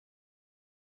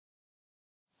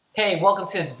Hey, welcome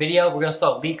to this video. We're going to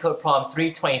solve LeetCode problem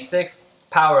 326,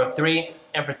 power of 3.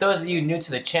 And for those of you new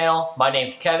to the channel, my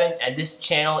name's Kevin, and this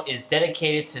channel is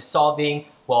dedicated to solving,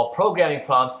 programming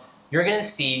problems you're going to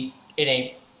see in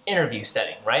an interview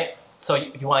setting, right? So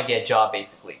if you want to get a job,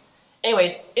 basically.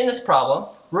 Anyways, in this problem,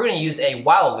 we're going to use a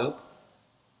while loop,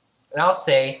 and I'll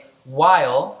say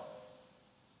while,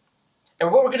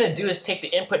 and what we're going to do is take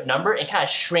the input number and kind of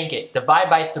shrink it, divide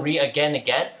by 3 again and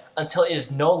again, until it is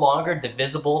no longer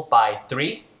divisible by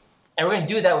 3. And we're going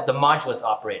to do that with the modulus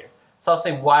operator. So I'll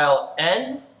say while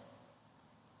n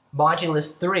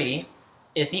modulus 3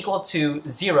 is equal to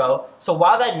 0. So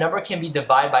while that number can be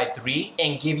divided by 3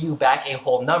 and give you back a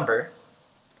whole number,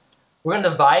 we're going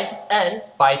to divide n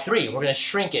by 3. We're going to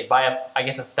shrink it by,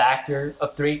 a factor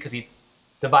of 3 because we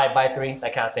divide by 3,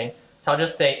 that kind of thing. So I'll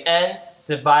just say n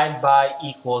divided by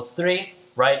equals 3,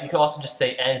 right? You can also just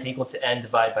say n is equal to n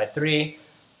divided by 3.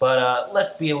 But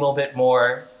let's be a little bit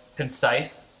more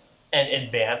concise and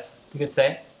advanced, you could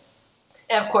say.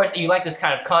 And of course, if you like this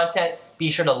kind of content, be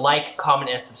sure to like,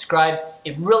 comment, and subscribe.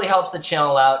 It really helps the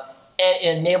channel out, and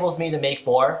it enables me to make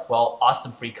more,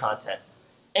 awesome free content.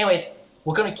 Anyways,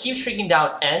 we're going to keep shrinking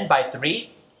down n by 3.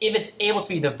 If it's able to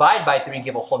be divided by 3 and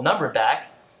give a whole number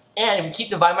back, and if we keep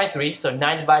dividing by 3, so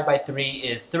 9 divided by 3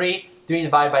 is 3, 3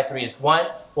 divided by 3 is 1.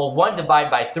 Well, 1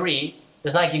 divided by 3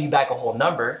 does not give you back a whole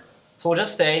number. So we'll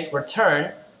just say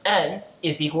return n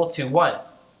is equal to 1.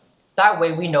 That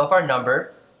way we know if our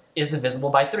number is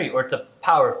divisible by 3, or it's a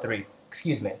power of 3,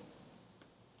 excuse me.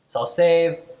 So I'll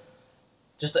save,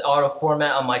 just the auto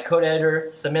format on my code editor,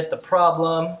 submit the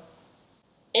problem,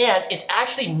 and it's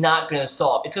actually not going to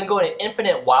solve. It's going to go in an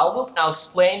infinite while loop, and I'll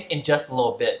explain in just a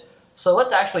little bit. So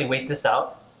let's actually wait this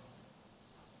out.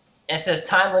 And it says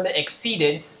time limit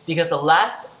exceeded because the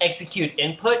last executed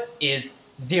input is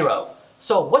 0.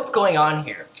 So what's going on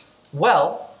here?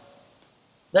 Well,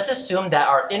 let's assume that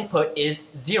our input is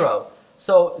 0.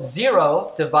 So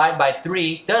 0 divided by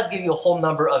 3 does give you a whole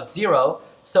number of 0.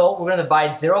 So we're going to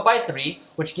divide 0 by 3,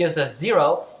 which gives us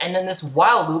 0. And then this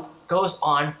while loop goes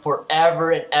on forever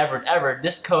and ever and ever.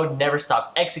 This code never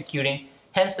stops executing,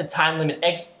 hence the time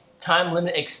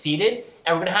limit exceeded.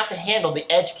 And we're going to have to handle the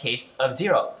edge case of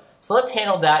 0. So let's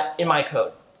handle that in my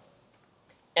code.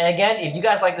 And again, if you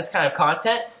guys like this kind of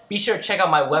content, be sure to check out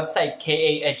my website,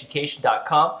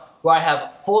 kaeducation.com, where I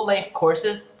have full-length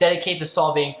courses dedicated to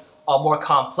solving more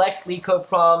complex LeetCode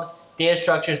problems, data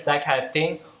structures, that kind of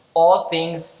thing. All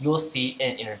things you'll see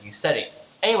in an interview setting.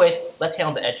 Anyways, let's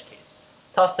handle the edge case.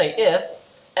 So I'll say if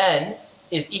n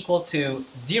is equal to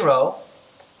 0,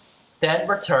 then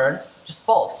return just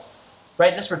false.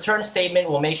 Right? This return statement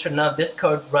will make sure none of this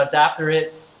code runs after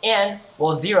it, and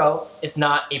 0 is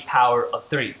not a power of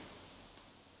 3.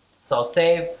 So I'll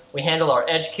save, we handle our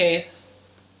edge case,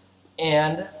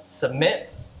 and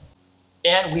submit,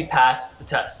 and we pass the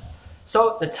test.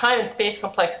 So the time and space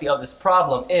complexity of this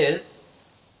problem is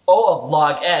O of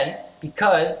log n,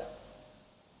 because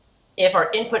if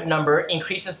our input number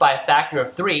increases by a factor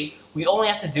of 3, we only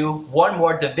have to do one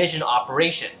more division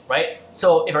operation, right?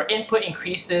 So if our input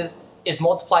is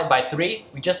multiplied by 3,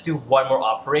 we just do one more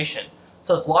operation.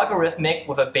 So it's logarithmic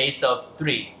with a base of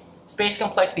 3. Space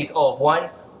complexity is O of 1.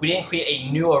 We didn't create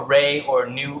a new array or a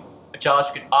new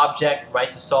JavaScript object,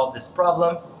 right, to solve this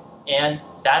problem. And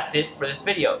that's it for this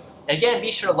video. And again, be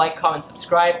sure to like, comment,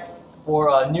 subscribe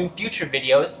for new future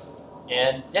videos.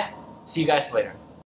 And yeah, see you guys later.